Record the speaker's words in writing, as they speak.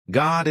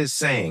God is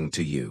saying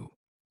to you.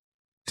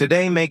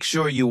 Today, make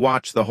sure you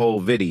watch the whole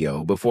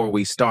video before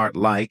we start.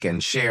 Like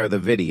and share the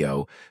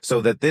video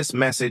so that this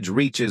message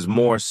reaches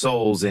more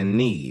souls in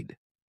need.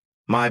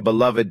 My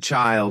beloved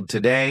child,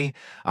 today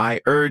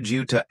I urge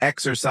you to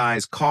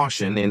exercise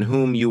caution in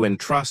whom you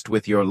entrust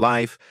with your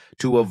life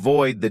to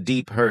avoid the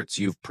deep hurts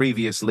you've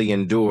previously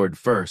endured.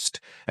 First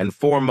and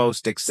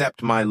foremost,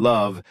 accept my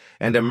love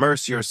and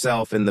immerse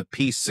yourself in the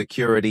peace,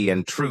 security,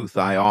 and truth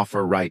I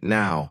offer right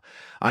now.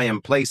 I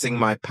am placing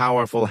my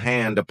powerful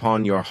hand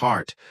upon your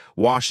heart,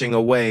 washing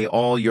away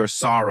all your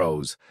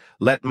sorrows.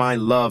 Let my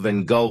love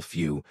engulf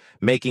you,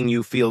 making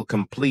you feel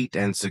complete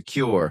and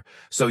secure,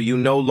 so you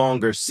no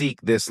longer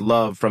seek this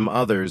love from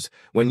others.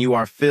 When you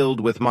are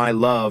filled with my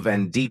love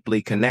and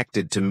deeply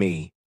connected to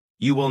me,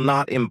 you will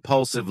not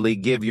impulsively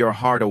give your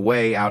heart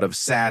away out of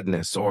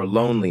sadness or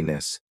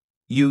loneliness.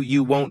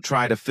 You won't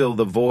try to fill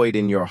the void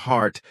in your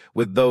heart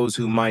with those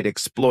who might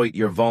exploit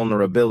your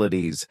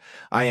vulnerabilities.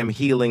 I am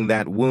healing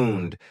that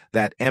wound,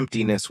 that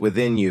emptiness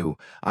within you.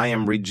 I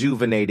am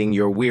rejuvenating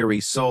your weary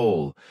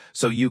soul,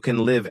 so you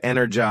can live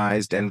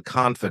energized and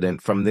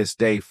confident from this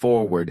day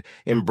forward.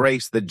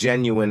 Embrace the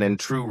genuine and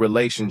true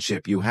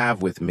relationship you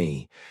have with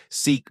me.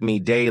 Seek me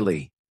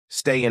daily.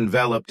 Stay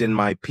enveloped in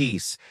my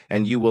peace,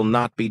 and you will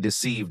not be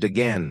deceived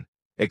again.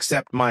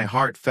 Accept my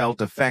heartfelt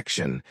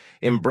affection.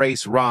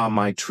 Embrace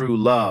my true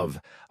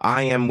love.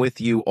 I am with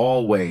you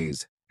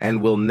always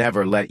and will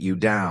never let you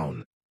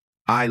down.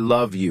 I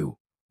love you.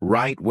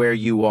 Right where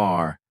you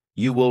are,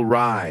 you will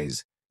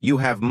rise. You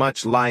have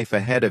much life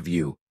ahead of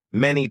you,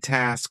 many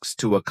tasks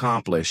to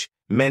accomplish,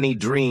 many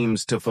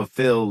dreams to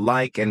fulfill.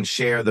 Like and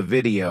share the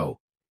video.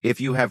 If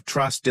you have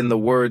trust in the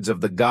words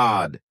of the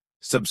God,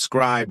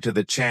 subscribe to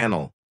the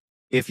channel.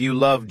 If you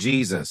love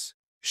Jesus,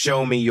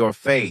 show me your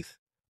faith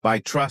by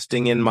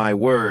trusting in my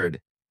word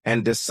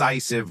and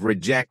decisive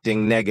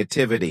rejecting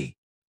negativity.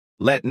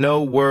 Let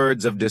no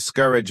words of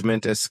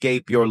discouragement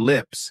escape your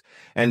lips,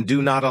 and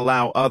do not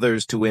allow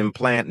others to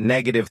implant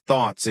negative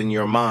thoughts in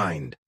your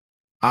mind.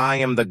 I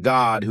am the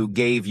God who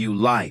gave you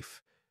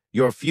life.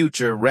 Your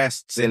future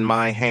rests in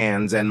my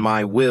hands, and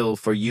my will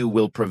for you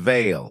will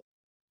prevail.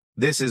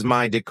 This is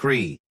my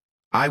decree.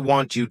 I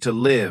want you to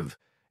live,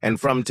 and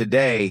from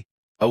today,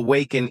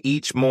 awaken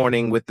each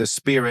morning with the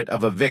spirit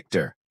of a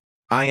victor.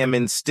 I am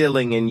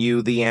instilling in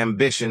you the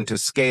ambition to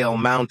scale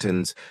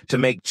mountains, to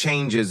make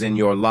changes in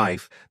your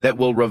life that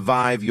will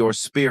revive your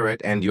spirit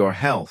and your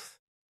health.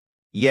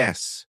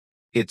 Yes,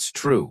 it's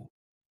true.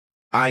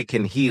 I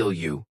can heal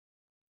you.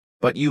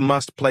 But you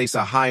must place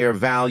a higher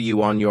value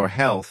on your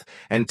health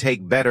and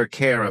take better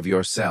care of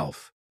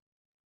yourself.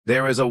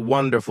 There is a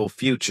wonderful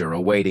future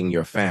awaiting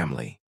your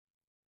family.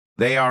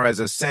 They are as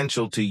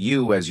essential to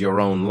you as your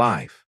own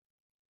life.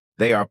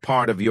 They are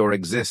part of your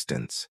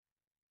existence.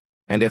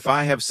 And if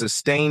I have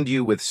sustained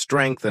you with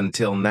strength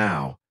until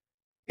now,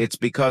 it's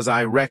because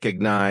I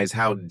recognize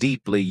how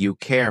deeply you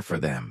care for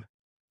them.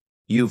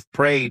 You've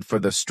prayed for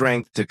the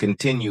strength to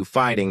continue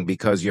fighting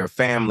because your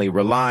family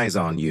relies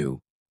on you.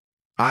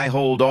 I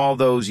hold all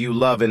those you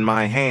love in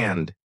my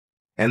hand,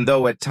 and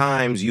though at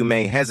times you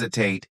may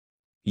hesitate,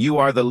 you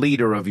are the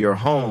leader of your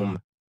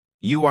home.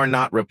 You are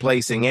not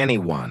replacing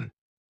anyone.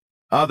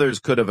 Others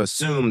could have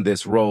assumed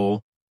this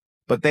role,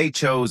 but they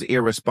chose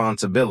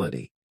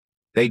irresponsibility.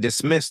 They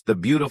dismissed the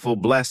beautiful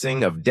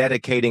blessing of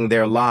dedicating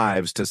their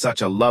lives to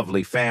such a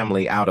lovely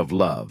family out of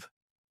love.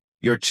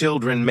 Your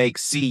children may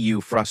see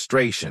you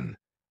frustration.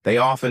 They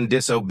often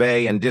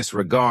disobey and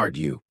disregard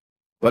you,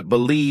 but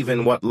believe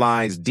in what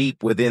lies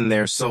deep within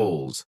their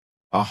souls,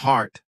 a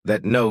heart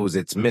that knows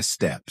its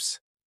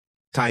missteps.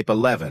 Type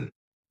 11.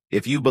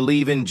 If you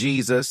believe in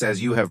Jesus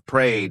as you have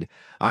prayed,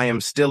 I am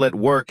still at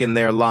work in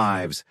their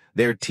lives,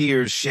 their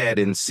tears shed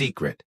in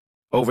secret.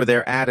 Over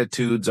their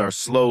attitudes are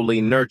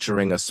slowly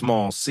nurturing a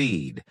small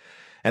seed,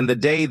 and the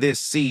day this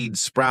seed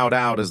sprout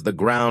out as the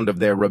ground of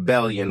their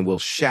rebellion will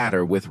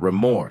shatter with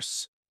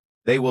remorse.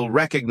 They will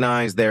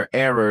recognize their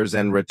errors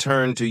and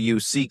return to you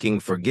seeking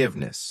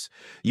forgiveness.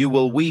 You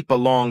will weep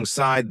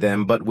alongside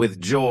them, but with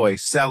joy,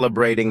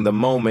 celebrating the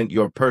moment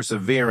your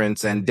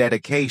perseverance and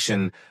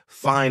dedication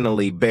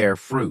finally bear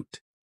fruit.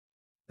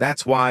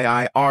 That's why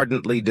I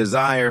ardently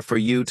desire for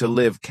you to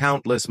live.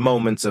 Countless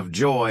moments of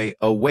joy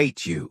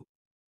await you.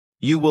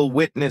 You will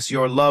witness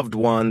your loved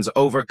ones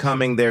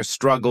overcoming their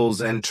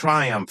struggles and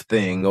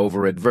triumphing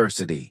over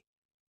adversity.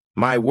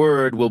 My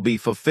word will be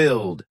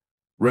fulfilled.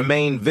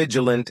 Remain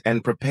vigilant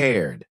and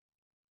prepared.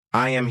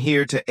 I am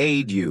here to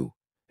aid you,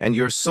 and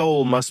your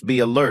soul must be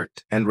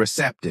alert and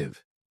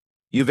receptive.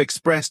 You've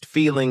expressed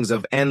feelings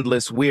of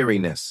endless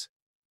weariness,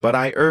 but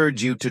I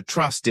urge you to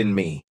trust in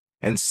me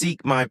and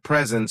seek my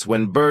presence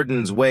when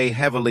burdens weigh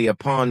heavily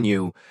upon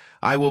you.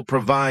 I will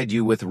provide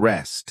you with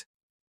rest.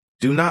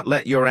 Do not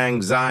let your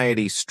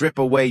anxiety strip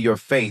away your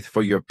faith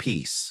for your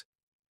peace.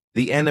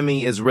 The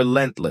enemy is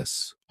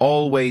relentless,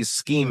 always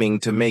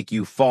scheming to make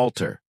you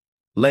falter,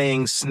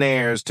 laying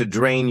snares to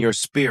drain your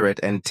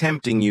spirit and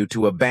tempting you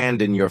to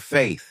abandon your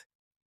faith.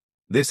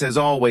 This has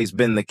always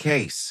been the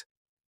case.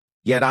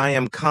 Yet I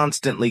am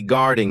constantly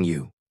guarding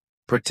you,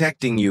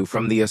 protecting you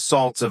from the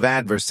assaults of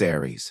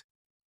adversaries.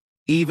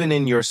 Even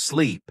in your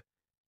sleep,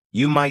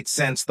 you might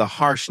sense the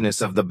harshness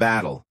of the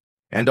battle,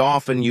 and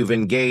often you've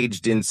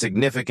engaged in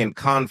significant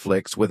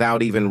conflicts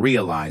without even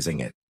realizing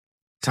it.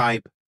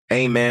 Type,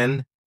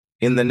 Amen.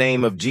 In the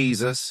name of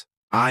Jesus,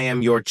 I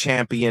am your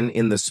champion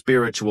in the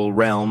spiritual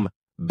realm,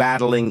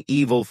 battling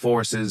evil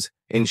forces,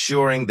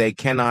 ensuring they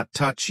cannot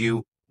touch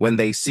you when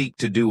they seek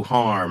to do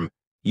harm.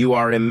 You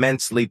are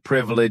immensely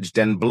privileged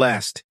and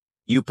blessed.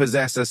 You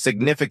possess a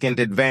significant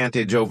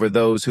advantage over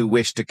those who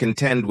wish to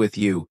contend with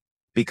you,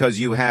 because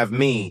you have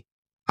me.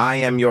 I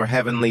am your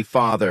heavenly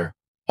Father,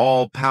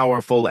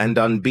 all-powerful and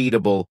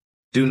unbeatable.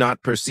 Do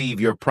not perceive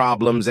your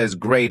problems as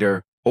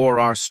greater or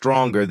are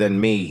stronger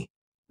than me.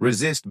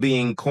 Resist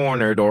being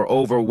cornered or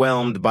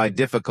overwhelmed by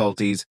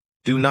difficulties.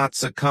 Do not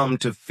succumb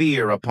to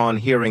fear upon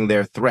hearing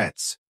their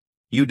threats.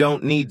 You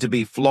don't need to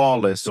be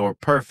flawless or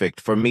perfect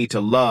for me to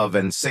love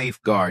and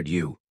safeguard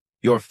you,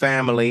 your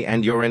family,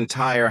 and your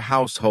entire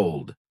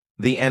household.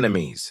 The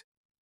enemies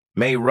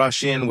may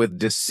rush in with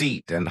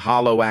deceit and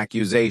hollow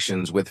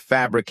accusations, with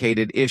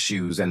fabricated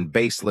issues and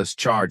baseless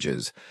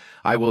charges.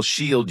 I will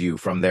shield you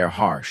from their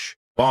harsh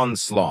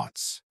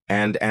onslaughts,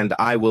 and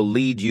I will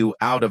lead you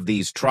out of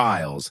these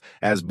trials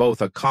as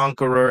both a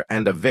conqueror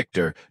and a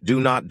victor. Do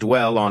not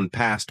dwell on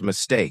past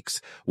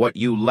mistakes, what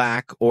you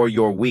lack, or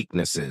your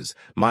weaknesses.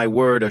 My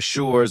word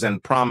assures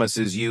and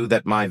promises you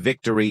that my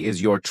victory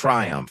is your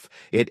triumph.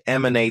 It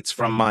emanates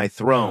from my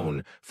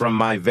throne, from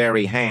my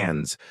very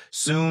hands.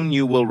 Soon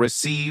you will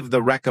receive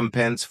the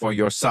recompense for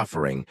your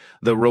suffering,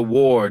 the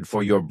reward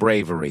for your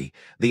bravery,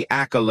 the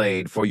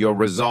accolade for your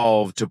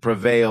resolve to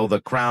prevail,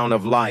 the crown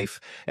of life,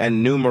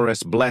 and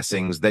numerous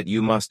blessings that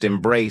you must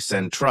embrace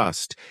and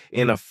trust.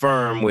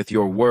 Affirm with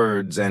your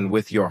words and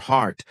with your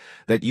heart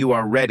that you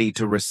are ready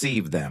to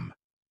receive them.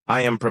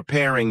 I am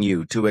preparing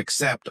you to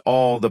accept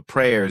all the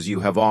prayers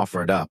you have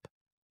offered up.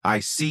 I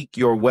seek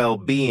your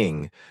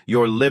well-being,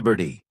 your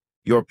liberty,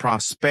 your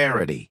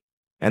prosperity,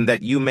 and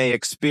that you may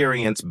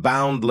experience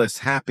boundless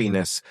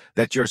happiness,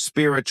 that your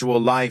spiritual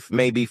life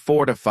may be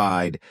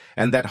fortified,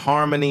 and that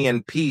harmony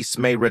and peace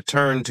may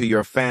return to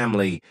your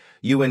family.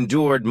 You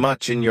endured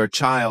much in your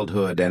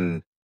childhood,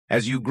 and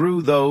as you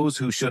grew, those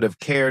who should have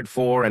cared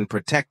for and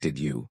protected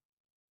you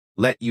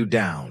let you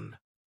down.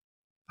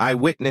 I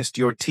witnessed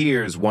your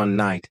tears one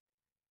night,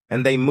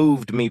 and they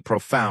moved me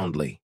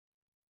profoundly.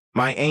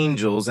 My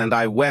angels and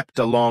I wept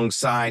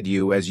alongside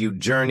you as you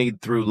journeyed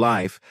through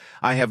life.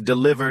 I have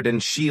delivered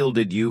and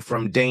shielded you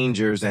from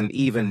dangers and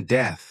even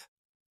death.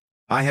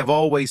 I have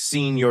always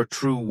seen your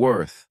true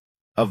worth,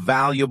 a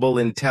valuable,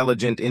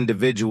 intelligent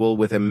individual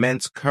with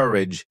immense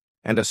courage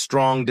and a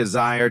strong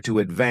desire to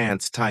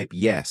advance. Type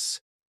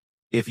yes.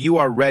 If you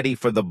are ready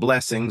for the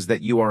blessings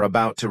that you are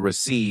about to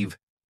receive,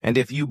 and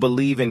if you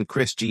believe in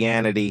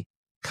Christianity,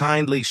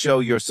 kindly show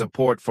your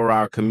support for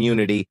our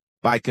community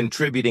by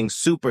contributing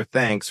super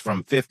thanks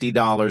from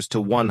 $50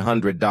 to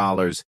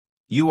 $100.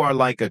 You are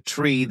like a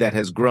tree that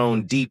has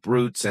grown deep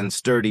roots and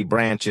sturdy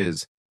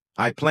branches.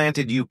 I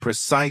planted you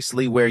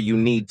precisely where you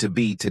need to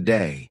be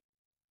today.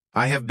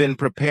 I have been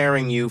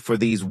preparing you for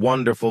these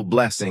wonderful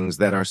blessings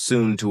that are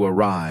soon to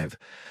arrive.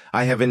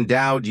 I have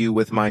endowed you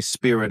with my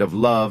spirit of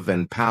love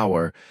and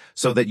power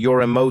so that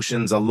your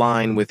emotions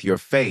align with your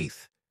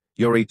faith,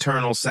 your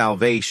eternal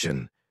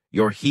salvation,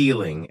 your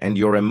healing, and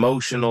your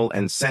emotional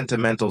and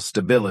sentimental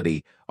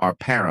stability are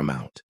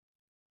paramount.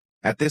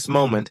 At this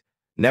moment,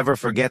 never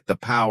forget the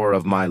power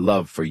of my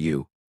love for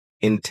you,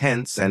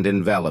 intense and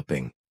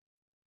enveloping.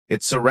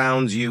 It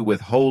surrounds you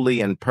with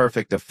holy and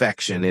perfect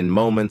affection in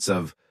moments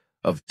of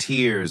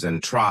tears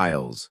and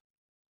trials.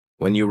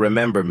 When you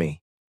remember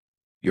me,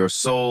 your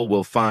soul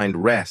will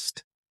find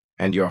rest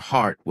and your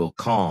heart will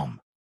calm.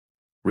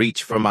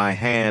 Reach for my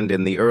hand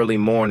in the early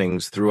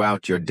mornings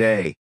throughout your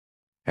day,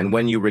 and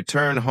when you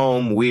return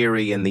home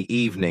weary in the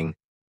evening,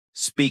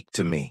 speak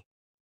to me.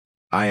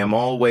 I am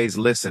always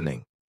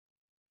listening.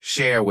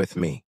 Share with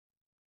me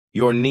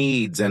your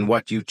needs and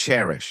what you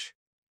cherish.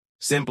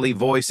 Simply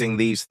voicing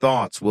these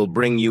thoughts will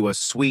bring you a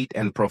sweet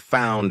and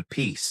profound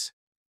peace.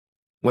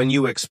 When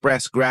you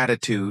express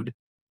gratitude,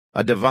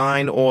 a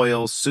divine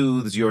oil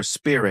soothes your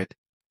spirit,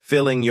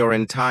 filling your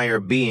entire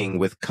being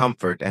with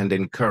comfort and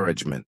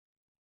encouragement.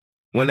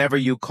 Whenever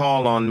you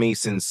call on me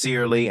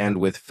sincerely and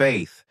with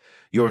faith,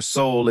 your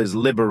soul is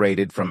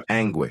liberated from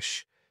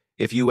anguish.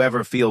 If you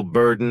ever feel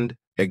burdened,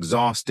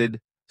 exhausted,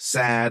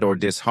 sad, or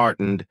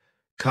disheartened,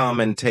 come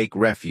and take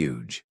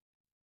refuge.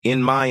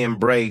 In my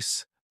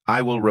embrace,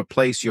 I will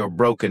replace your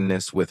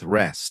brokenness with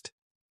rest,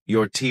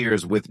 your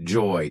tears with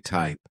joy.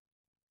 Type,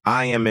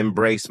 I am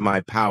embrace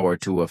my power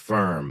to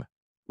affirm.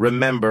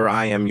 Remember,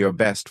 I am your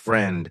best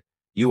friend.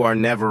 You are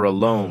never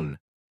alone.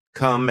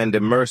 Come and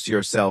immerse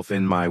yourself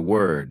in my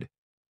word.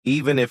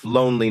 Even if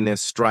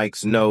loneliness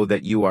strikes, know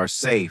that you are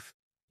safe.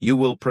 You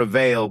will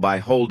prevail by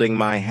holding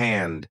my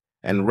hand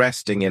and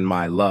resting in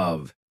my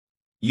love.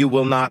 You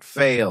will not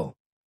fail.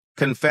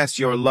 Confess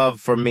your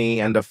love for me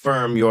and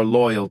affirm your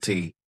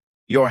loyalty.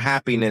 Your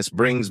happiness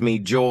brings me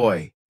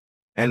joy.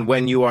 And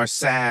when you are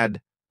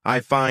sad, I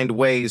find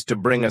ways to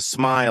bring a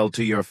smile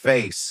to your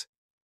face.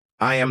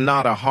 I am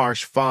not a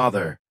harsh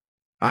father.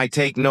 I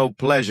take no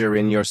pleasure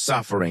in your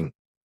suffering.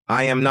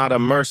 I am not a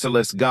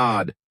merciless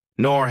God,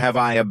 nor have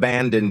I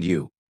abandoned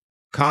you.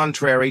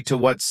 Contrary to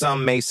what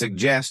some may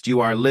suggest, you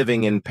are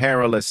living in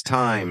perilous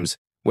times,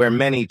 where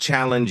many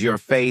challenge your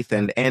faith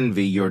and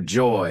envy your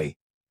joy.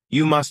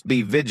 You must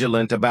be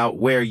vigilant about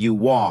where you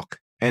walk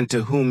and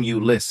to whom you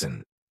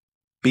listen.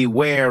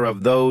 Beware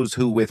of those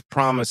who, with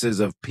promises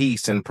of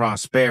peace and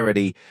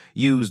prosperity,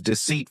 use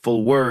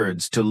deceitful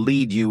words to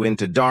lead you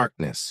into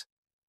darkness.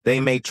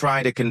 They may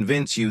try to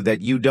convince you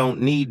that you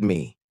don't need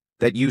me,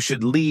 that you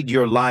should lead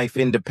your life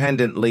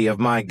independently of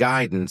my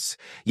guidance,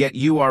 yet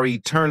you are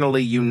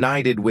eternally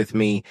united with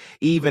me.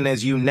 Even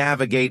as you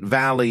navigate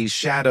valleys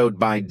shadowed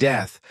by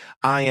death,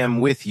 I am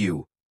with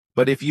you.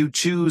 But if you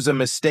choose a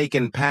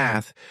mistaken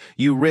path,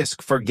 you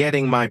risk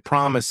forgetting my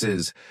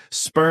promises,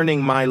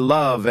 spurning my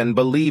love, and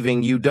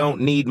believing you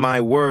don't need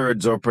my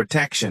words or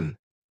protection.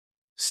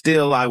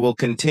 Still, I will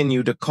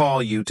continue to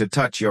call you to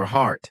touch your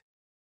heart.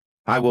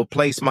 I will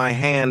place my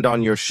hand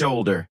on your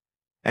shoulder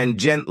and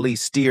gently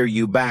steer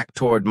you back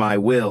toward my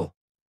will.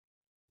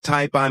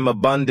 Type I'm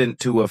abundant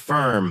to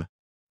affirm,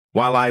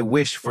 while I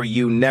wish for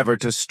you never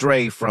to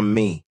stray from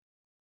me.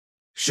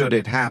 Should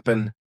it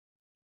happen,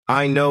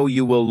 I know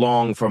you will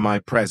long for my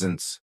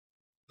presence.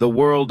 The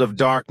world of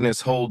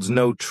darkness holds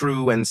no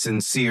true and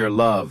sincere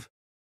love.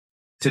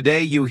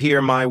 Today you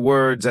hear my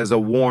words as a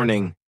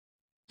warning.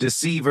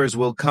 Deceivers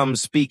will come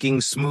speaking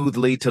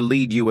smoothly to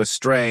lead you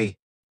astray.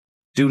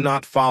 Do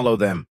not follow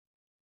them.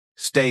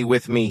 Stay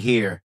with me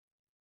here.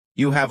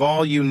 You have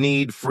all you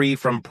need, free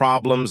from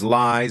problems,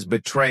 lies,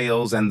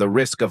 betrayals, and the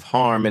risk of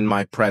harm in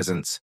my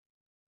presence.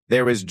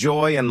 There is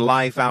joy and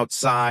life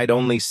outside,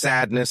 only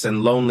sadness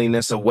and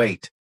loneliness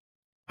await.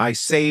 I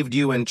saved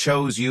you and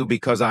chose you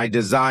because I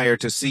desire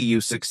to see you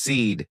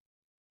succeed.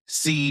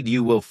 Seed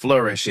you will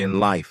flourish in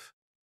life.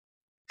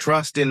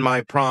 Trust in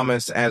my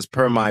promise as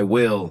per my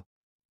will.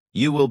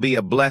 You will be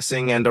a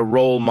blessing and a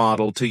role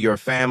model to your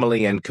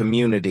family and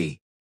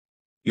community.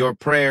 Your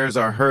prayers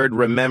are heard,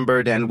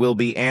 remembered, and will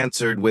be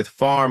answered with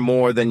far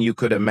more than you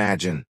could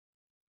imagine.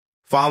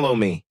 Follow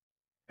me,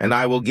 and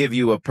I will give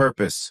you a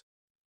purpose,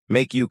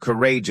 make you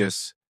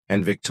courageous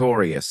and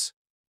victorious.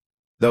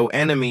 Though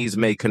enemies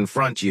may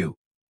confront you,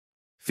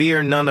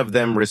 fear none of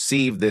them.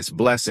 Receive this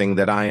blessing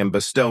that I am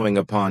bestowing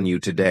upon you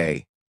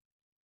today.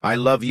 I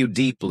love you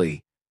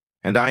deeply,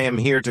 and I am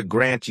here to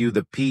grant you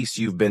the peace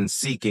you've been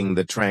seeking,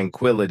 the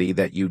tranquility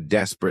that you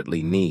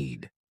desperately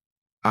need.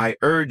 I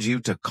urge you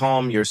to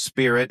calm your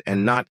spirit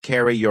and not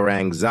carry your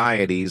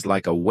anxieties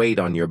like a weight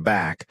on your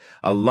back,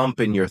 a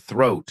lump in your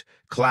throat,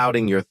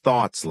 clouding your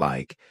thoughts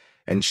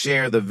and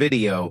share the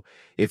video.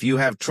 If you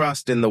have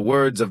trust in the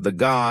words of the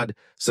God,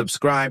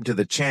 subscribe to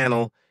the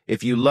channel.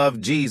 If you love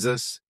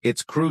Jesus,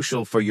 it's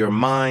crucial for your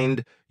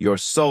mind, your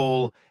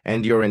soul,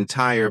 and your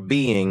entire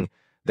being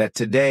that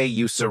today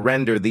you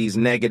surrender these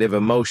negative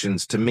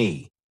emotions to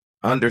me.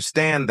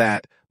 Understand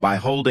that by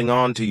holding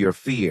on to your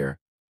fear,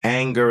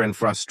 anger, and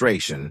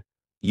frustration,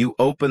 you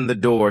open the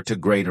door to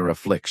greater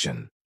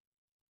affliction.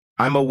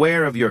 I'm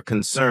aware of your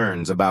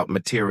concerns about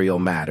material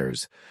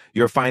matters.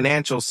 Your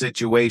financial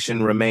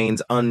situation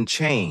remains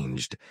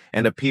unchanged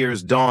and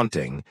appears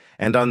daunting,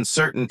 and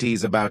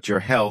uncertainties about your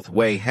health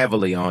weigh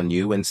heavily on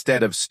you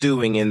instead of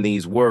stewing in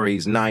these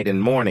worries night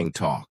and morning.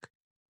 Talk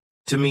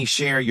to me,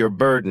 share your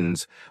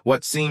burdens.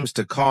 What seems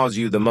to cause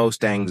you the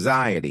most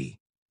anxiety,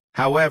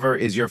 however,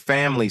 is your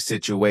family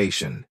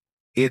situation.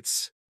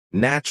 It's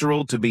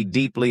natural to be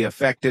deeply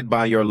affected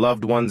by your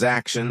loved one's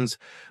actions,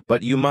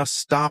 but you must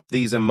stop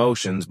these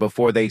emotions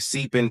before they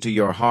seep into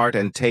your heart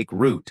and take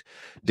root.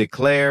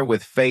 Declare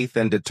with faith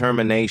and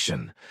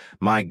determination,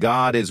 my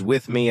God is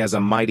with me as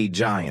a mighty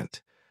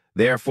giant.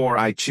 Therefore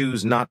I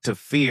choose not to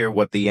fear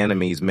what the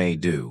enemies may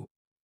do.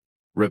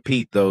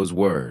 Repeat those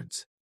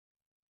words.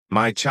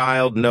 My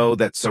child, know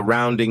that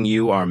surrounding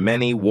you are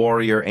many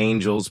warrior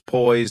angels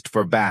poised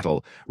for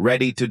battle,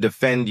 ready to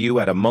defend you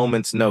at a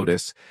moment's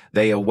notice.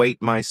 They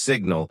await my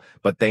signal,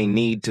 but they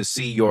need to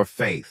see your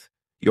faith,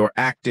 your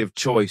active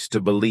choice to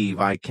believe.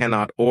 I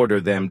cannot order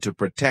them to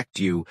protect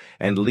you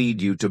and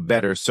lead you to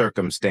better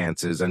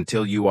circumstances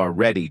until you are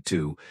ready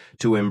to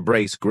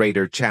embrace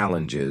greater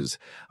challenges.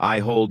 I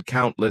hold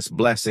countless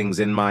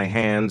blessings in my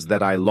hands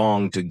that I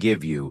long to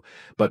give you,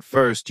 but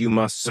first you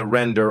must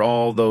surrender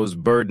all those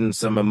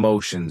burdensome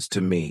emotions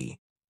to me.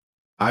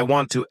 I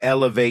want to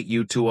elevate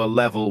you to a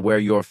level where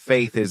your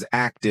faith is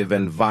active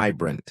and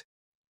vibrant.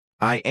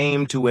 I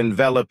aim to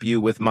envelop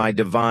you with my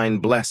divine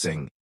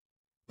blessing,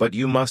 but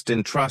you must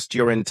entrust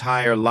your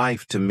entire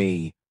life to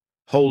me,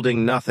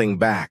 holding nothing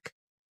back.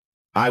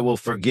 I will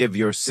forgive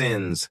your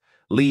sins,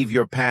 leave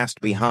your past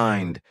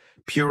behind,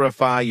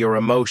 purify your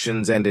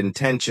emotions and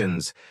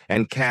intentions,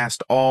 and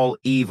cast all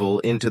evil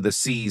into the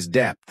sea's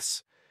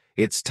depths.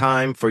 It's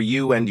time for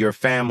you and your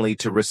family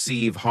to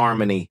receive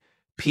harmony,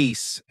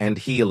 peace, and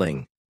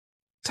healing.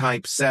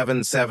 Type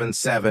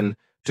 777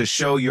 to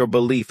show your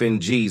belief in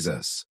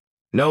Jesus.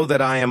 Know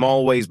that I am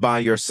always by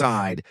your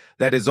side.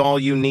 That is all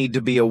you need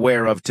to be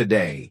aware of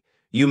today.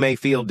 You may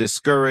feel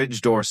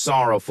discouraged or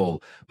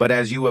sorrowful, but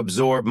as you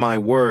absorb my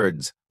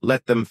words,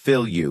 let them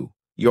fill you,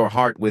 your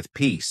heart with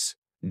peace,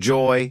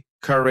 joy,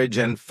 courage,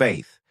 and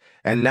faith.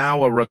 And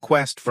now a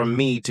request from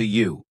me to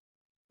you.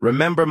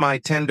 Remember my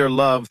tender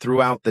love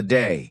throughout the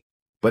day,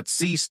 but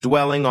cease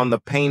dwelling on the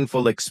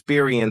painful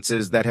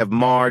experiences that have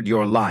marred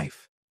your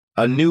life.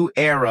 A new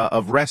era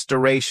of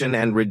restoration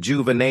and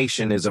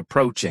rejuvenation is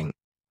approaching.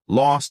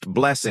 Lost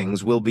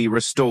blessings will be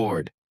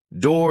restored.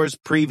 Doors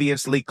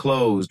previously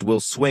closed will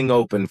swing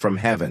open from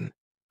heaven.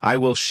 I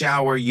will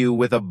shower you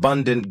with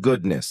abundant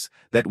goodness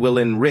that will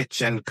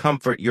enrich and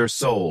comfort your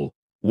soul.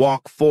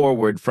 Walk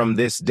forward from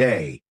this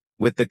day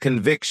with the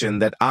conviction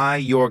that I,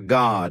 your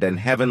God and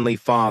Heavenly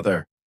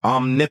Father,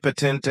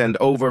 omnipotent and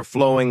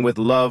overflowing with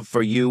love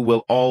for you,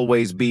 will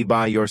always be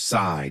by your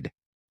side.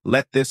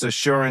 Let this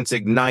assurance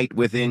ignite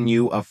within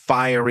you a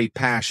fiery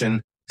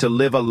passion to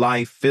live a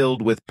life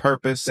filled with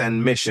purpose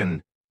and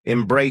mission.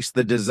 Embrace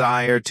the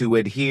desire to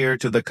adhere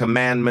to the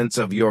commandments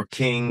of your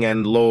King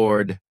and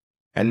Lord,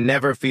 and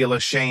never feel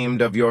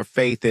ashamed of your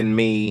faith in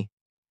me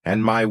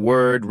and my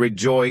word.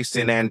 Rejoice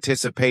in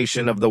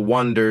anticipation of the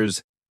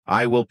wonders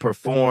I will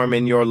perform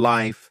in your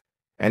life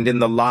and in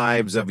the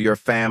lives of your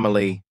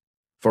family.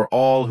 For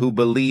all who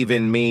believe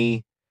in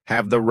me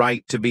have the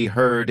right to be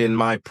heard in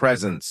my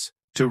presence,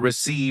 to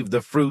receive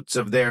the fruits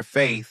of their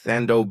faith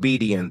and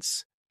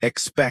obedience.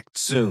 Expect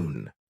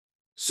soon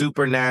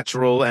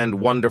supernatural and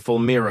wonderful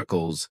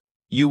miracles.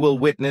 You will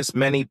witness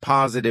many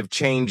positive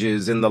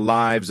changes in the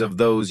lives of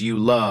those you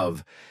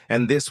love,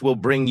 and this will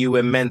bring you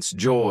immense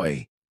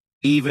joy.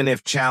 Even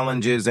if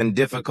challenges and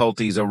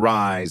difficulties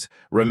arise,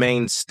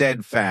 remain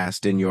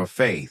steadfast in your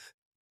faith,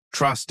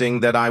 trusting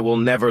that I will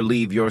never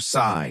leave your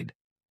side.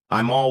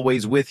 I'm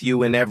always with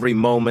you in every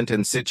moment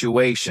and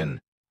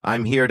situation.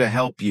 I'm here to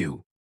help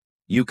you.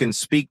 You can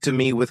speak to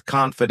me with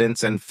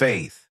confidence and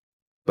faith,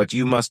 but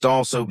you must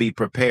also be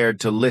prepared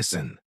to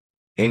listen.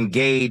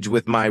 Engage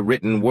with my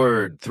written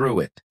word through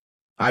it.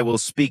 I will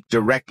speak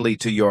directly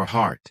to your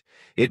heart.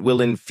 It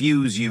will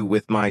infuse you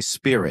with my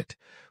spirit,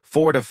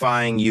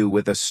 fortifying you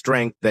with a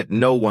strength that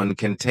no one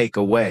can take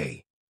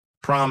away.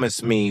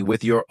 Promise me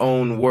with your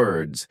own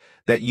words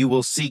that you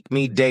will seek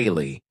me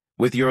daily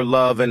with your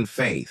love and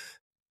faith.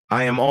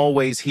 I am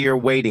always here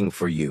waiting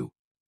for you,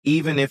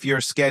 even if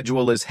your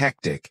schedule is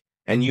hectic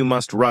and you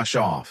must rush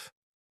off.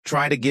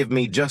 Try to give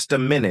me just a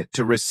minute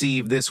to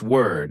receive this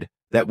word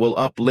that will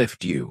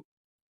uplift you.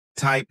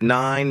 Type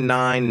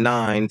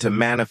 999 to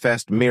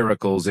manifest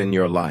miracles in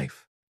your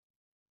life.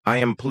 I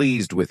am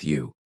pleased with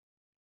you.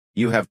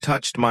 You have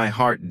touched my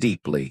heart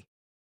deeply.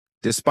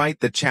 Despite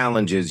the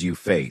challenges you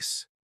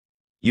face,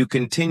 you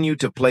continue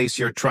to place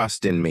your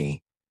trust in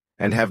me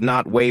and have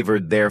not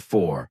wavered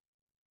therefore.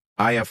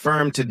 I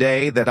affirm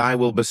today that I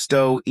will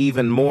bestow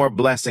even more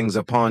blessings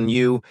upon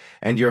you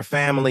and your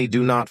family.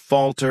 Do not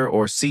falter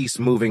or cease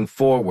moving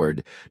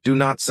forward. Do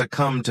not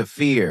succumb to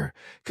fear.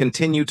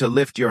 Continue to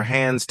lift your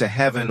hands to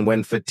heaven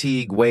when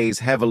fatigue weighs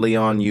heavily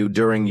on you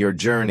during your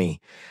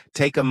journey.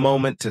 Take a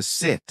moment to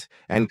sit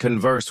and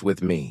converse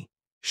with me.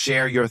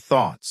 Share your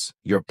thoughts,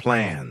 your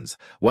plans,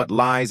 what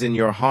lies in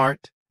your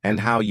heart,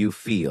 and how you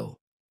feel.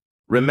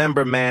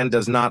 Remember, man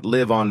does not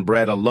live on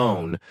bread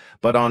alone,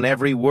 but on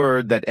every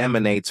word that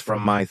emanates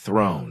from my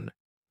throne.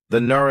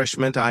 The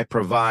nourishment I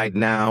provide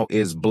now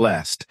is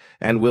blessed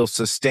and will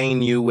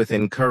sustain you with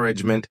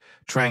encouragement,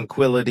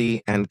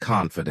 tranquility, and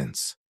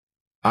confidence.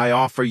 I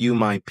offer you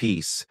my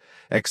peace.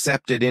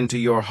 Accept it into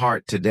your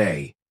heart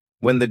today.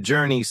 When the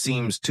journey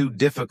seems too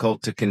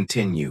difficult to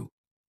continue,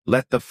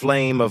 let the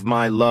flame of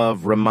my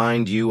love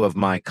remind you of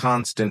my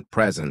constant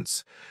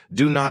presence.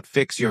 Do not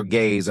fix your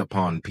gaze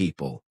upon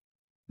people.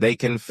 They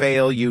can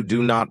fail. You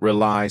do not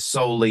rely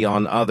solely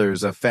on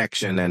others'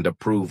 affection and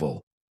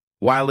approval.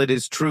 While it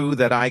is true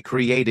that I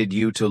created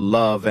you to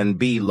love and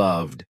be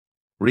loved,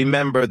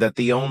 remember that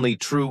the only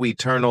true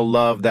eternal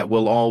love that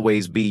will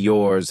always be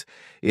yours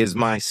is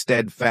my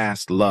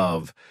steadfast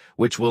love,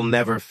 which will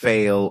never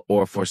fail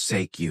or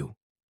forsake you.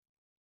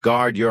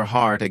 Guard your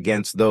heart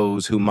against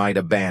those who might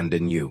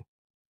abandon you.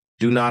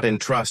 Do not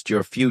entrust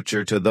your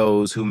future to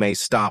those who may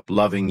stop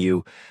loving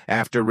you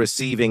after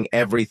receiving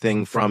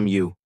everything from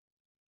you.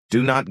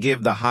 Do not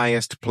give the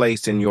highest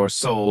place in your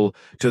soul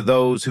to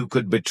those who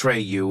could betray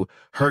you,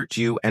 hurt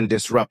you, and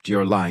disrupt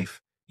your life.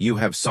 You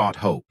have sought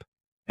hope,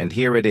 and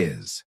here it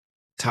is.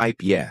 Type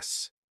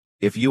yes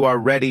if you are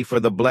ready for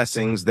the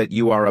blessings that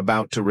you are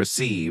about to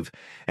receive,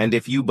 and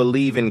if you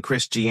believe in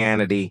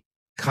Christianity.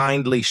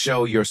 Kindly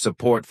show your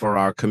support for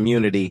our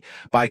community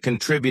by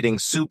contributing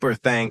super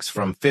thanks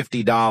from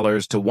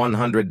 $50 to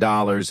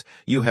 $100.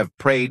 You have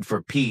prayed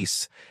for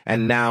peace,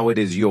 and now it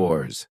is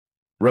yours.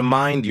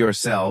 Remind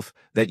yourself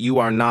that you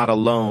are not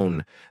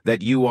alone,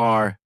 that you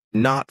are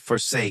not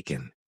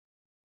forsaken.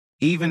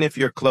 Even if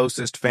your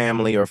closest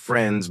family or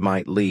friends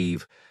might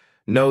leave,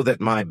 know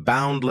that my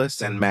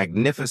boundless and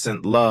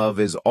magnificent love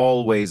is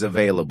always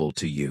available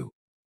to you.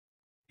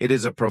 It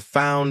is a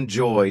profound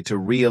joy to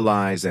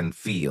realize and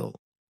feel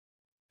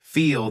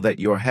feel that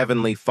your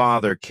Heavenly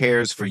Father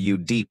cares for you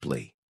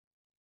deeply.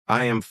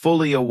 I am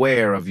fully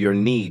aware of your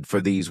need for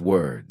these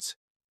words.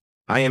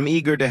 I am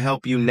eager to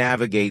help you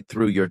navigate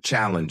through your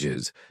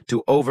challenges,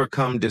 to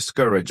overcome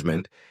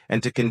discouragement,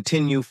 and to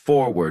continue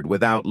forward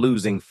without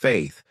losing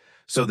faith,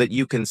 so that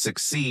you can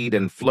succeed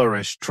and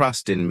flourish.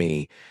 Trust in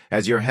me.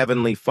 As your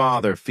Heavenly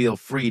Father, feel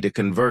free to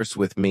converse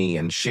with me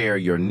and share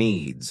your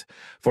needs,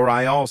 for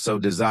I also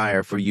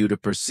desire for you to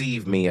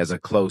perceive me as a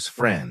close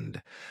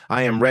friend.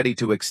 I am ready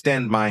to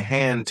extend my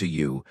hand to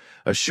you,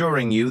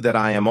 assuring you that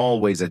I am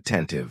always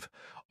attentive,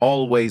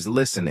 always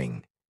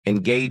listening.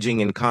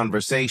 Engaging in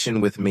conversation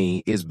with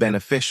me is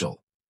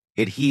beneficial.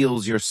 It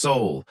heals your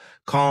soul,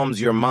 calms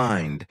your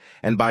mind,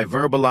 and by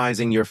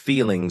verbalizing your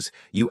feelings,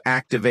 you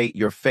activate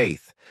your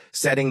faith,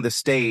 setting the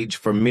stage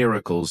for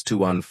miracles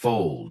to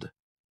unfold.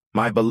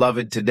 My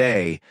beloved,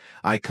 today,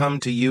 I come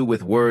to you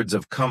with words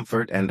of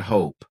comfort and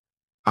hope.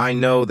 I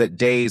know that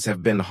days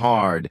have been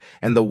hard,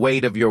 and the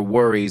weight of your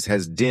worries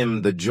has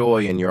dimmed the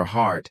joy in your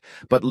heart,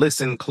 but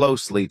listen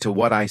closely to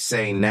what I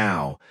say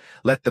now.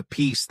 Let the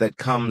peace that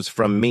comes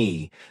from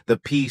me, the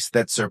peace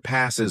that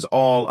surpasses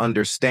all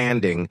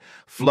understanding,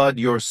 flood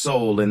your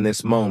soul in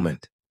this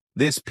moment.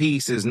 This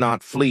peace is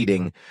not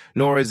fleeting,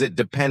 nor is it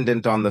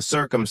dependent on the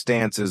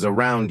circumstances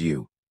around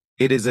you.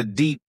 It is a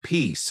deep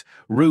peace,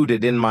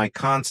 rooted in my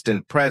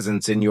constant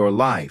presence in your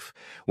life,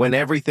 when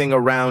everything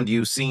around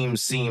you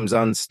seems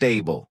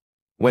unstable.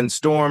 When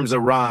storms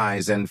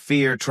arise and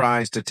fear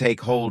tries to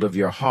take hold of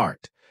your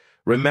heart,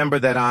 remember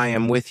that I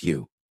am with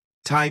you.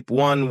 Type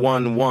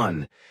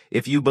 111.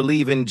 If you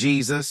believe in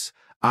Jesus,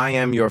 I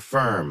am your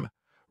firm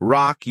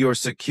rock, your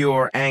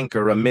secure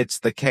anchor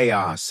amidst the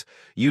chaos.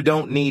 You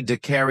don't need to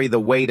carry the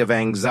weight of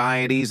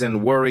anxieties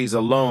and worries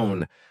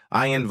alone.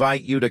 I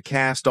invite you to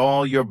cast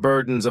all your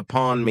burdens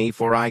upon me,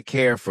 for I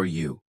care for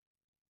you.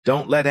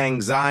 Don't let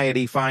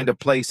anxiety find a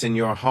place in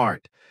your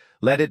heart.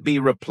 Let it be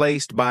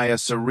replaced by a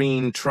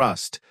serene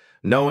trust,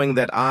 knowing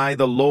that I,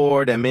 the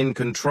Lord, am in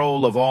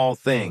control of all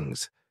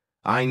things.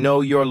 I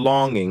know your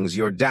longings,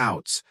 your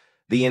doubts,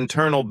 the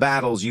internal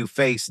battles you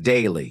face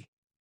daily.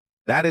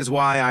 That is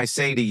why I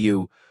say to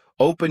you,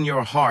 open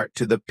your heart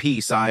to the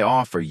peace I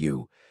offer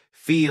you.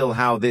 Feel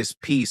how this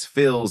peace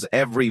fills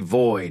every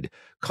void,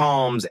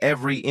 calms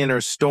every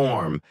inner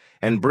storm,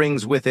 and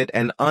brings with it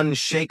an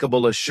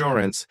unshakable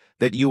assurance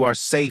that you are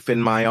safe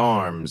in my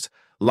arms.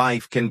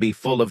 Life can be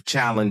full of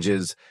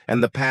challenges,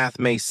 and the path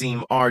may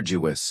seem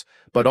arduous,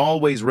 but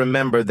always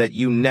remember that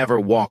you never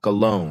walk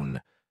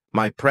alone.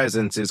 My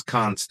presence is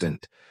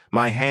constant.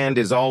 My hand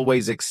is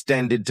always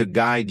extended to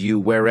guide you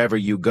wherever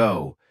you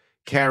go.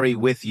 Carry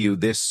with you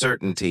this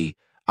certainty: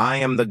 I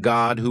am the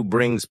God who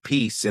brings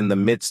peace in the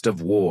midst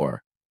of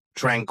war,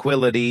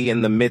 tranquility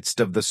in the midst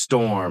of the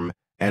storm,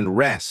 and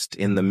rest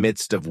in the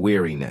midst of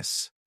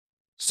weariness.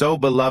 So,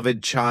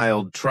 beloved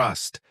child,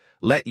 trust.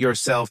 Let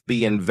yourself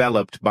be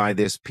enveloped by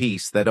this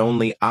peace that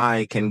only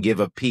I can give,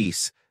 a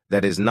peace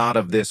that is not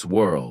of this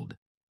world,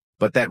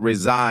 but that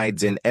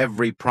resides in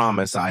every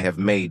promise I have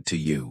made to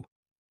you,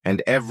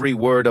 and every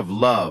word of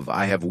love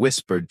I have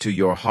whispered to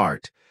your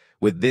heart.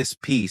 With this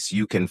peace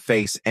you can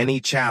face any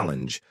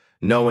challenge,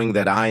 knowing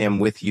that I am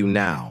with you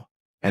now,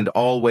 and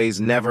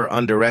always. Never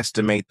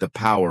underestimate the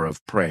power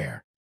of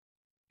prayer.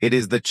 It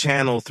is the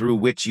channel through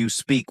which you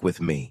speak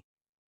with me,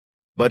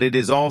 but it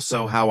is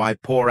also how I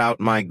pour out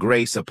my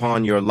grace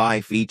upon your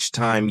life each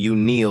time you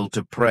kneel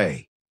to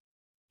pray.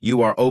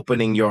 You are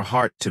opening your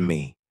heart to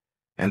me,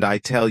 and I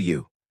tell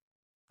you,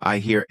 I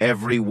hear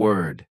every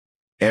word,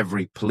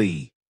 every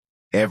plea,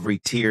 every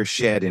tear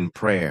shed in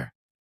prayer.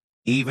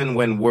 Even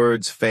when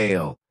words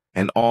fail,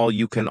 and all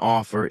you can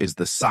offer is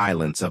the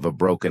silence of a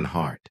broken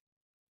heart,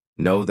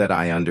 know that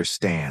I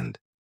understand.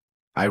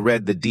 I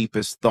read the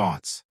deepest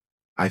thoughts.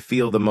 I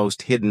feel the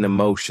most hidden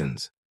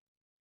emotions.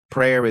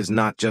 Prayer is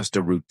not just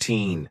a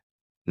routine,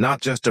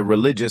 not just a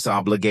religious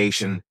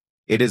obligation.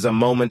 It is a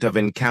moment of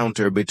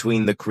encounter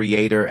between the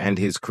Creator and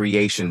His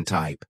creation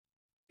type.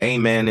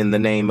 Amen. In the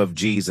name of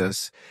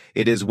Jesus,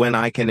 it is when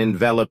I can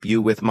envelop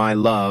you with my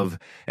love,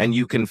 and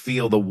you can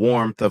feel the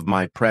warmth of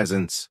my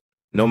presence.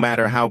 No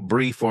matter how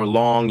brief or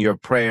long your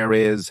prayer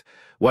is,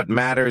 what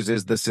matters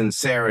is the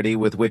sincerity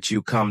with which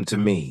you come to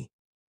me.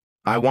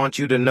 I want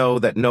you to know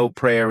that no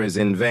prayer is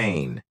in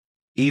vain,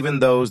 even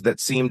those that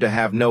seem to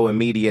have no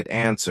immediate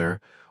answer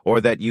or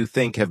that you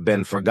think have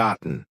been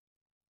forgotten.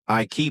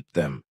 I keep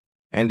them,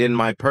 and in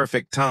my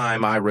perfect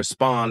time I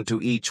respond to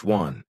each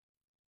one.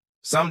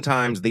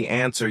 Sometimes the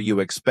answer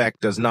you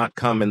expect does not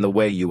come in the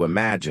way you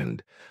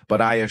imagined, but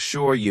I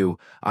assure you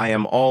I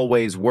am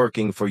always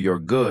working for your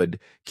good.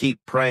 Keep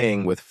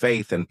praying with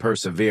faith and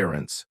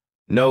perseverance.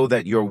 Know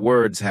that your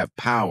words have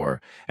power,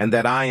 and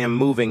that I am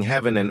moving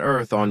heaven and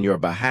earth on your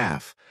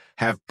behalf.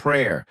 Have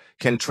prayer,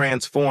 can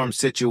transform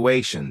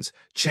situations,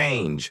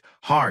 change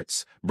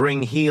hearts,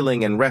 bring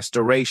healing and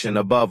restoration.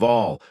 Above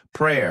all,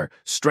 prayer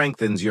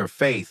strengthens your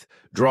faith,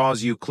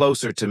 draws you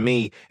closer to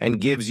me,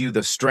 and gives you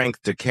the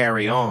strength to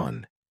carry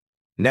on.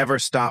 Never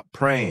stop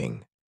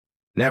praying.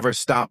 Never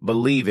stop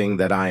believing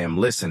that I am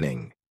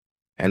listening.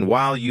 And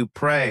while you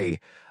pray,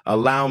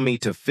 allow me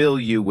to fill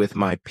you with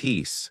my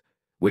peace,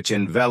 which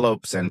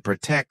envelops and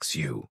protects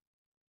you.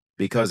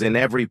 Because in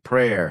every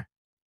prayer,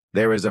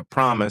 there is a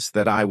promise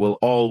that I will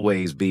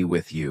always be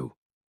with you,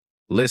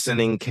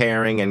 listening,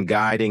 caring, and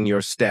guiding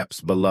your steps,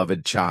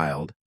 beloved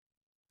child.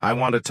 I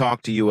want to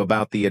talk to you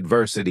about the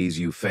adversities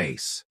you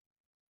face.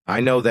 I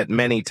know that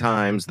many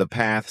times the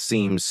path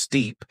seems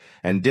steep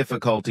and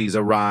difficulties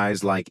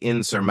arise like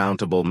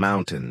insurmountable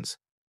mountains.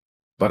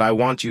 But I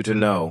want you to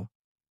know,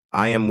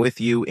 I am with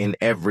you in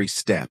every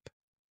step,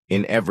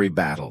 in every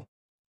battle.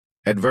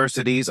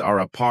 Adversities are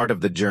a part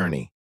of the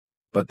journey,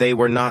 but they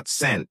were not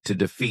sent to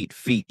defeat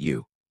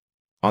you.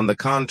 On the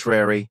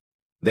contrary,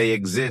 they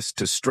exist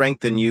to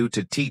strengthen you,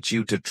 to teach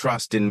you to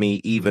trust in me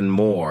even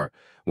more.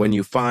 When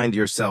you find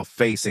yourself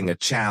facing a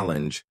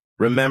challenge,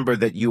 remember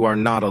that you are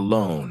not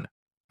alone.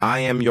 I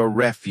am your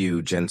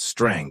refuge and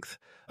strength,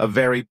 a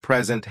very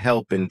present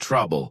help in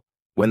trouble,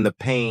 when the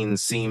pain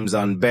seems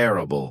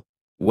unbearable,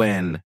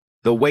 when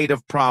the weight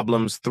of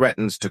problems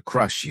threatens to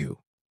crush you.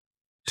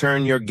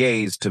 Turn your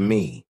gaze to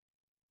me.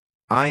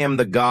 I am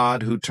the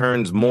God who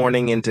turns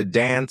mourning into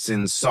dance,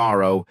 in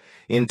sorrow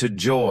into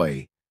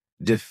joy,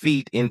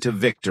 defeat into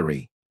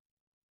victory.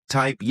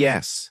 Type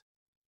yes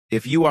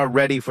if you are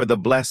ready for the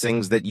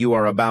blessings that you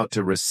are about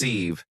to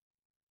receive,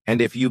 and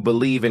if you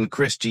believe in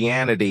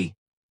Christianity,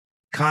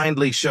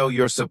 kindly show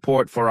your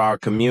support for our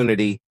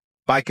community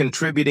by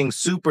contributing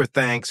super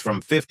thanks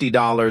from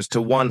 $50 to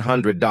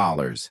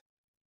 $100.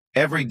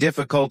 Every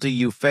difficulty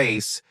you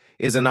face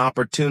is an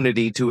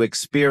opportunity to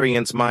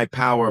experience my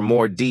power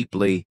more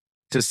deeply,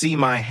 to see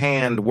my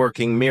hand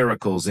working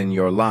miracles in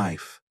your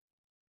life.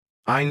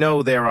 I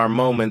know there are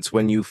moments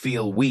when you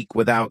feel weak,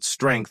 without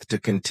strength to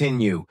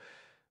continue,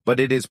 but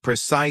it is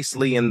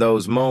precisely in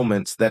those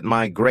moments that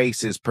my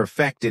grace is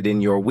perfected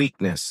in your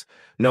weakness,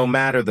 no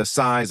matter the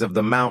size of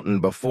the mountain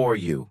before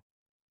you.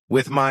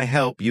 With my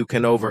help, you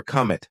can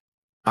overcome it.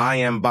 I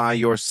am by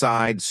your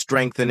side,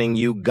 strengthening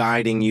you,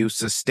 guiding you,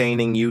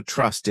 sustaining you.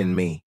 Trust in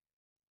me.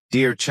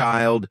 Dear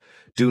child,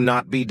 do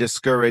not be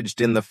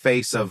discouraged in the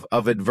face of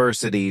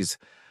adversities.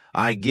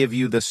 I give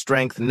you the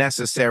strength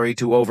necessary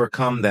to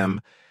overcome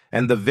them,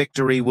 and the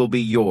victory will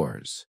be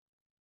yours.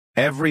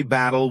 Every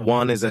battle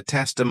won is a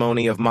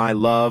testimony of my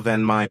love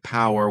and my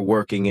power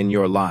working in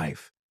your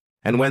life.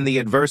 And when the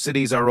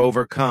adversities are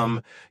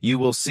overcome, you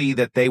will see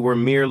that they were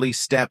merely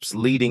steps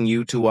leading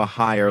you to a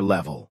higher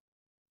level.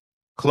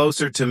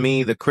 Closer to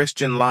me, the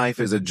Christian life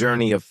is a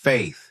journey of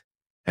faith,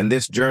 and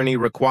this journey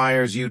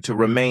requires you to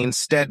remain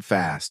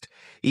steadfast,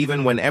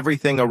 even when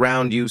everything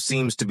around you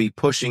seems to be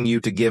pushing you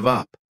to give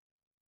up.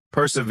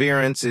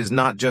 Perseverance is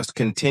not just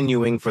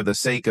continuing for the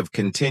sake of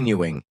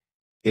continuing.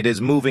 It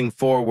is moving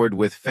forward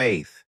with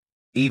faith,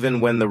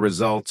 even when the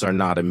results are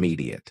not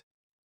immediate.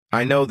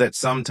 I know that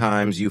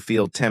sometimes you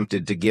feel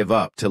tempted to give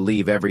up, to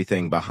leave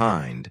everything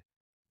behind.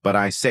 But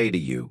I say to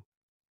you,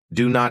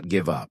 do not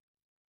give up.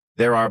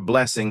 There are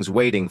blessings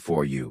waiting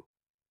for you,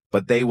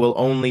 but they will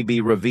only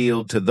be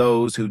revealed to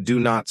those who do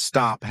not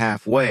stop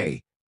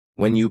halfway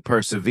when you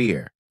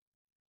persevere.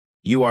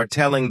 You are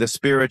telling the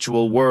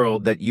spiritual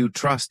world that you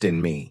trust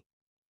in me,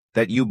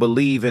 that you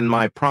believe in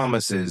my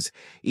promises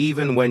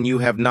even when you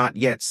have not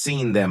yet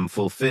seen them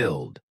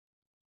fulfilled.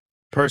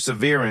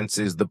 Perseverance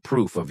is the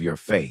proof of your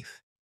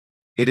faith.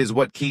 It is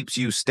what keeps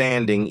you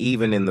standing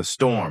even in the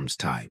storms.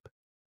 Type.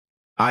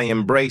 I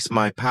embrace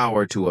my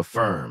power to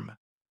affirm.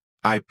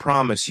 I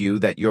promise you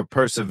that your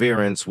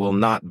perseverance will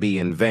not be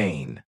in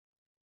vain.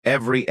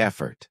 Every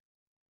effort,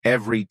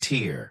 every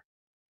tear,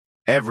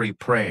 every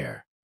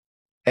prayer,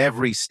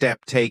 every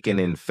step taken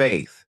in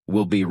faith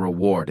will be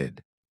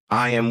rewarded.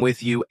 I am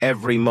with you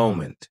every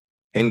moment,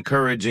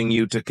 encouraging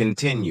you to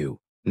continue,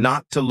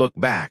 not to look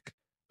back,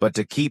 but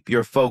to keep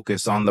your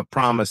focus on the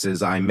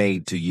promises I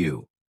made to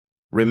you.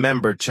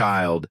 Remember,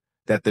 child,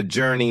 that the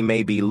journey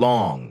may be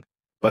long,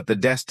 but the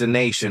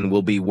destination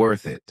will be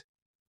worth it.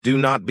 Do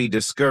not be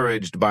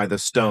discouraged by the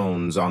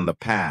stones on the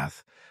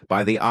path,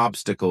 by the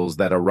obstacles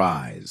that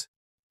arise,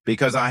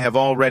 because I have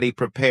already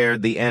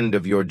prepared the end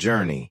of your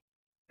journey.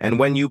 And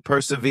when you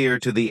persevere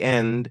to the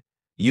end,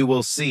 you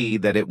will see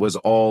that it was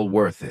all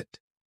worth it,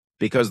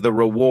 because the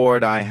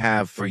reward I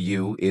have for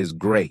you is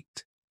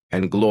great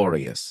and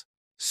glorious.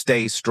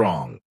 Stay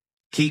strong.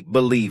 Keep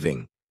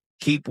believing.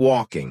 Keep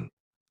walking.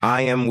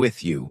 I am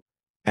with you,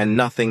 and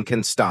nothing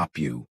can stop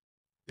you,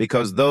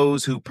 because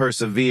those who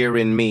persevere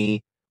in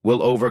me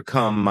will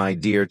overcome, my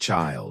dear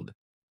child.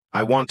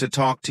 I want to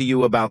talk to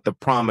you about the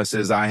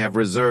promises I have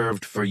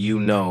reserved for you.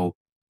 Know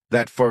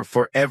that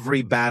for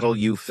every battle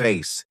you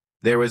face,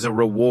 there is a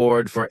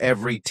reward. For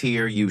every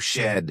tear you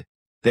shed,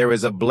 there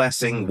is a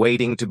blessing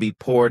waiting to be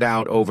poured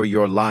out over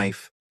your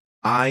life.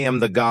 I am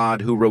the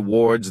God who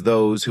rewards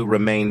those who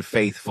remain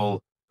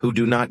faithful, who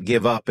do not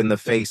give up in the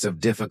face of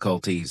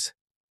difficulties.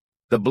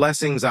 The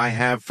blessings I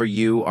have for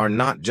you are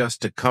not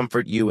just to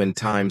comfort you in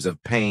times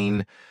of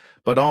pain,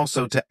 but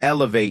also to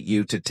elevate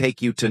you, to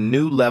take you to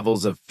new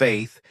levels of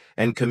faith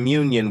and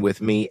communion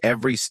with me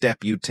every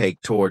step you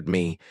take toward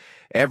me.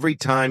 Every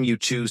time you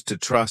choose to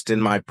trust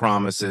in my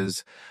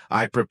promises,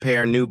 I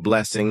prepare new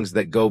blessings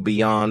that go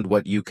beyond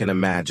what you can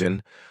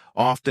imagine.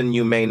 Often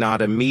you may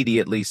not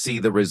immediately see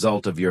the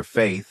result of your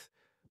faith,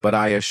 but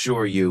I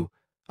assure you,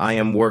 I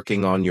am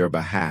working on your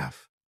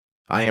behalf.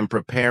 I am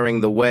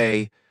preparing the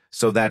way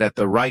so that at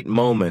the right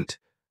moment,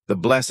 the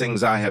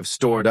blessings I have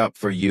stored up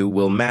for you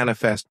will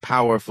manifest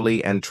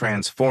powerfully and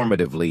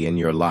transformatively in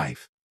your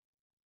life.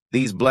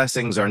 These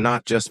blessings are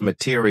not just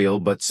material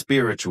but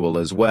spiritual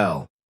as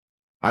well.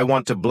 I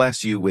want to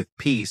bless you with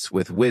peace,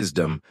 with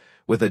wisdom,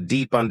 with a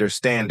deep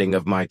understanding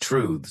of my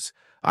truths.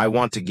 I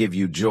want to give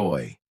you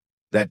joy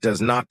that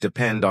does not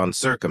depend on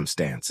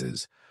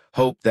circumstances,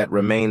 hope that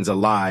remains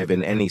alive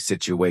in any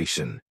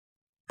situation.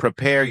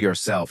 Prepare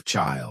yourself,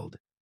 child,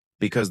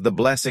 because the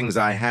blessings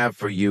I have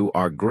for you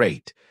are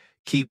great.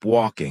 Keep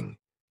walking,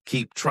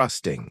 keep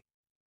trusting,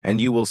 and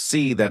you will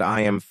see that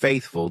I am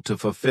faithful to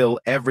fulfill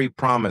every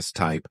promise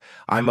type.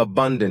 I'm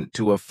abundant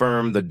to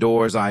affirm the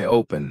doors I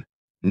open.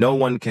 No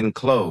one can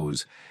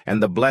close,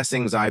 and the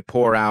blessings I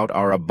pour out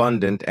are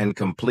abundant and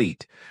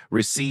complete.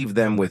 Receive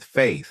them with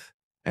faith,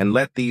 and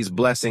let these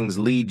blessings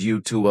lead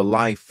you to a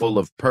life full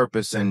of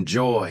purpose and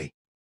joy.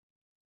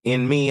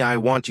 In me, I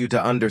want you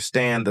to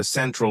understand the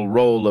central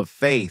role of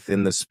faith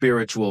in the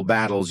spiritual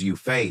battles you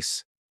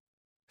face.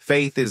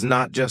 Faith is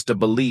not just a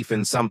belief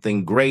in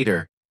something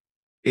greater.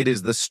 It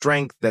is the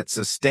strength that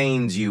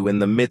sustains you in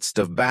the midst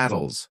of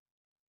battles,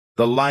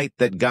 the light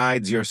that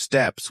guides your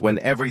steps when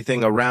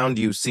everything around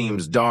you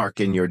seems dark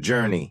in your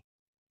journey.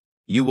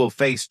 You will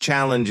face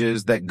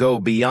challenges that go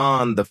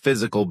beyond the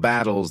physical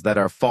battles that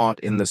are fought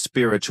in the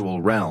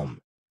spiritual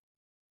realm.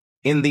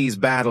 In these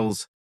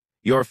battles,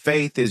 your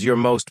faith is your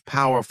most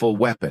powerful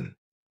weapon.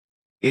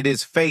 It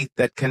is faith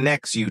that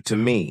connects you to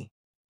me,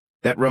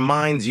 that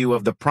reminds you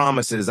of the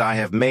promises I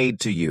have made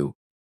to you,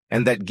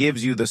 and that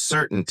gives you the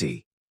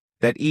certainty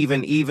that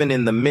even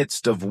in the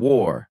midst of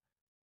war,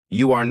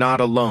 you are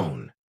not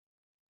alone.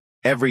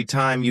 Every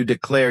time you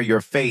declare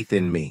your faith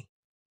in me,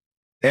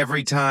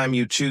 every time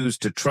you choose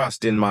to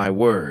trust in my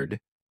word,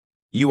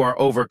 you are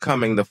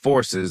overcoming the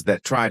forces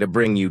that try to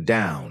bring you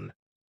down.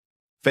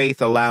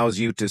 Faith allows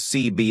you to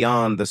see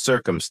beyond the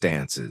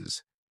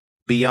circumstances,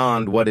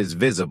 beyond what is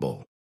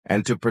visible,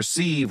 and to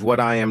perceive what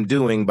I am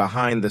doing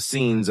behind the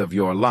scenes of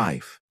your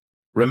life.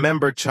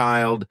 Remember,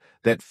 child,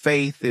 that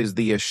faith is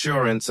the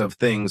assurance of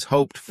things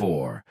hoped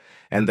for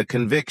and the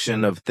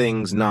conviction of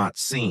things not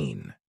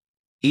seen.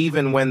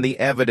 Even when the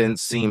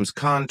evidence seems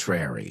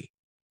contrary,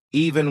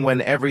 even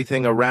when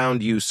everything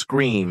around you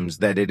screams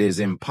that it is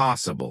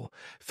impossible,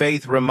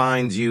 faith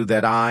reminds you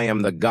that I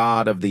am the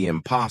God of the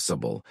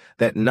impossible,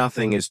 that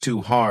nothing is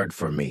too hard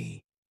for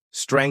me.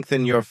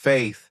 Strengthen your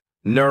faith,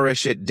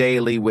 nourish it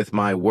daily with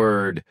my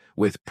word,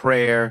 with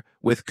prayer,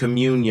 with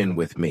communion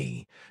with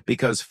me,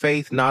 because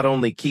faith not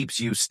only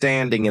keeps you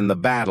standing in the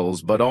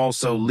battles but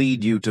also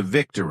lead you to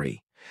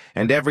victory.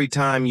 And every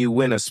time you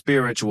win a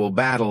spiritual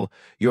battle,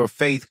 your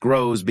faith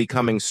grows,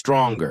 becoming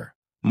stronger,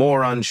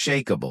 more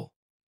unshakable.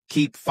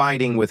 Keep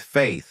fighting with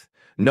faith,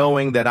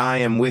 knowing that I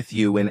am with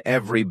you in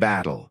every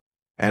battle.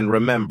 And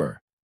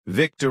remember,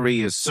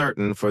 victory is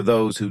certain for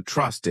those who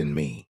trust in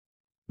me.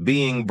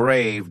 Being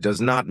brave does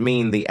not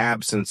mean the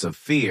absence of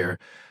fear,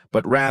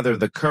 but rather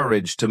the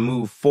courage to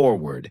move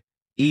forward,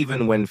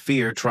 even when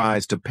fear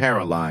tries to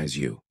paralyze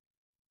you.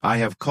 I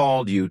have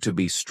called you to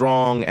be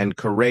strong and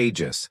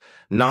courageous,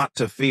 not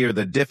to fear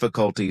the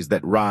difficulties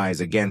that rise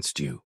against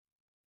you.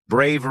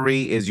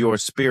 Bravery is your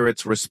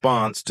spirit's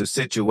response to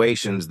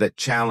situations that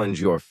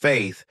challenge your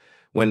faith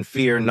when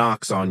fear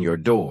knocks on your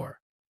door.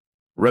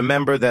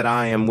 Remember that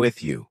I am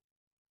with you.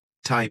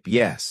 Type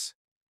yes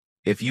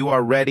if you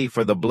are ready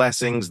for the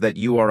blessings that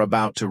you are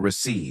about to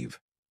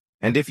receive.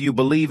 And if you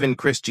believe in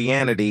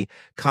Christianity,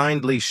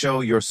 kindly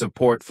show your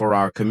support for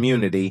our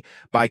community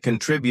by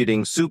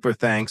contributing super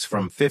thanks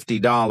from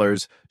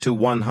 $50 to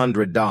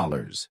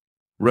 $100.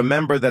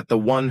 Remember that the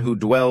one who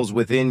dwells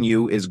within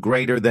you is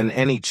greater than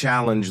any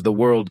challenge the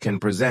world can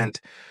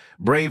present.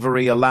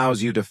 Bravery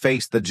allows you to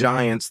face the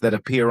giants that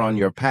appear on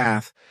your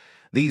path.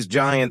 These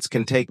giants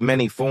can take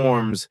many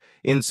forms: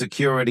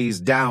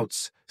 insecurities,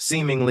 doubts,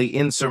 seemingly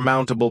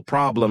insurmountable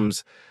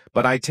problems.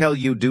 But I tell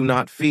you, do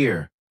not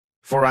fear,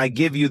 for I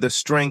give you the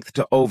strength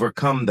to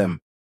overcome them.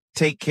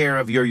 Take care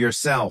of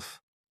yourself.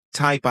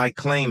 Type I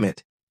claim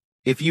it.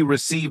 If you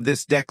receive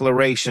this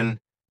declaration,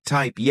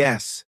 type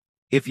yes.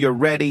 If you're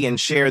ready, and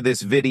share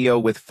this video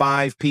with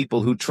 5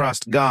 people who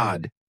trust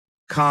God.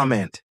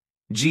 Comment,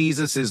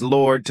 Jesus is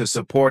Lord, to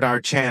support our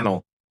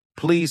channel.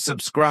 Please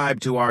subscribe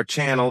to our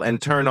channel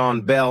and turn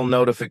on bell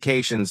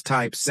notifications.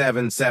 Type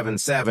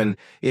 777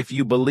 if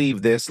you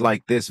believe this,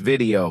 like this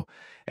video,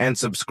 and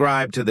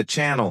subscribe to the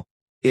channel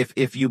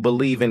if you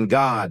believe in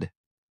God.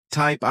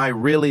 Type I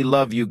really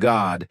love you,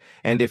 God,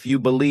 and if you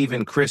believe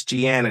in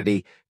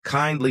Christianity,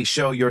 kindly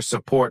show your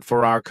support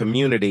for our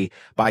community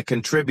by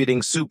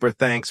contributing super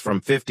thanks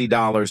from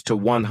 $50 to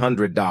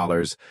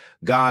 $100.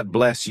 God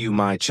bless you,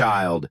 my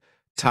child.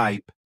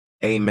 type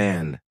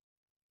Amen.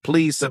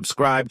 Please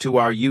subscribe to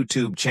our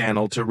YouTube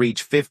channel to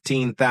reach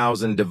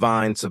 15,000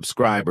 divine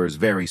subscribers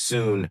very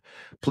soon.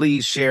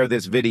 Please share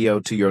this video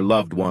to your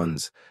loved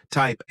ones.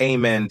 Type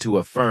Amen to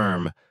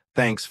affirm.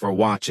 Thanks for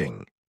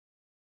watching.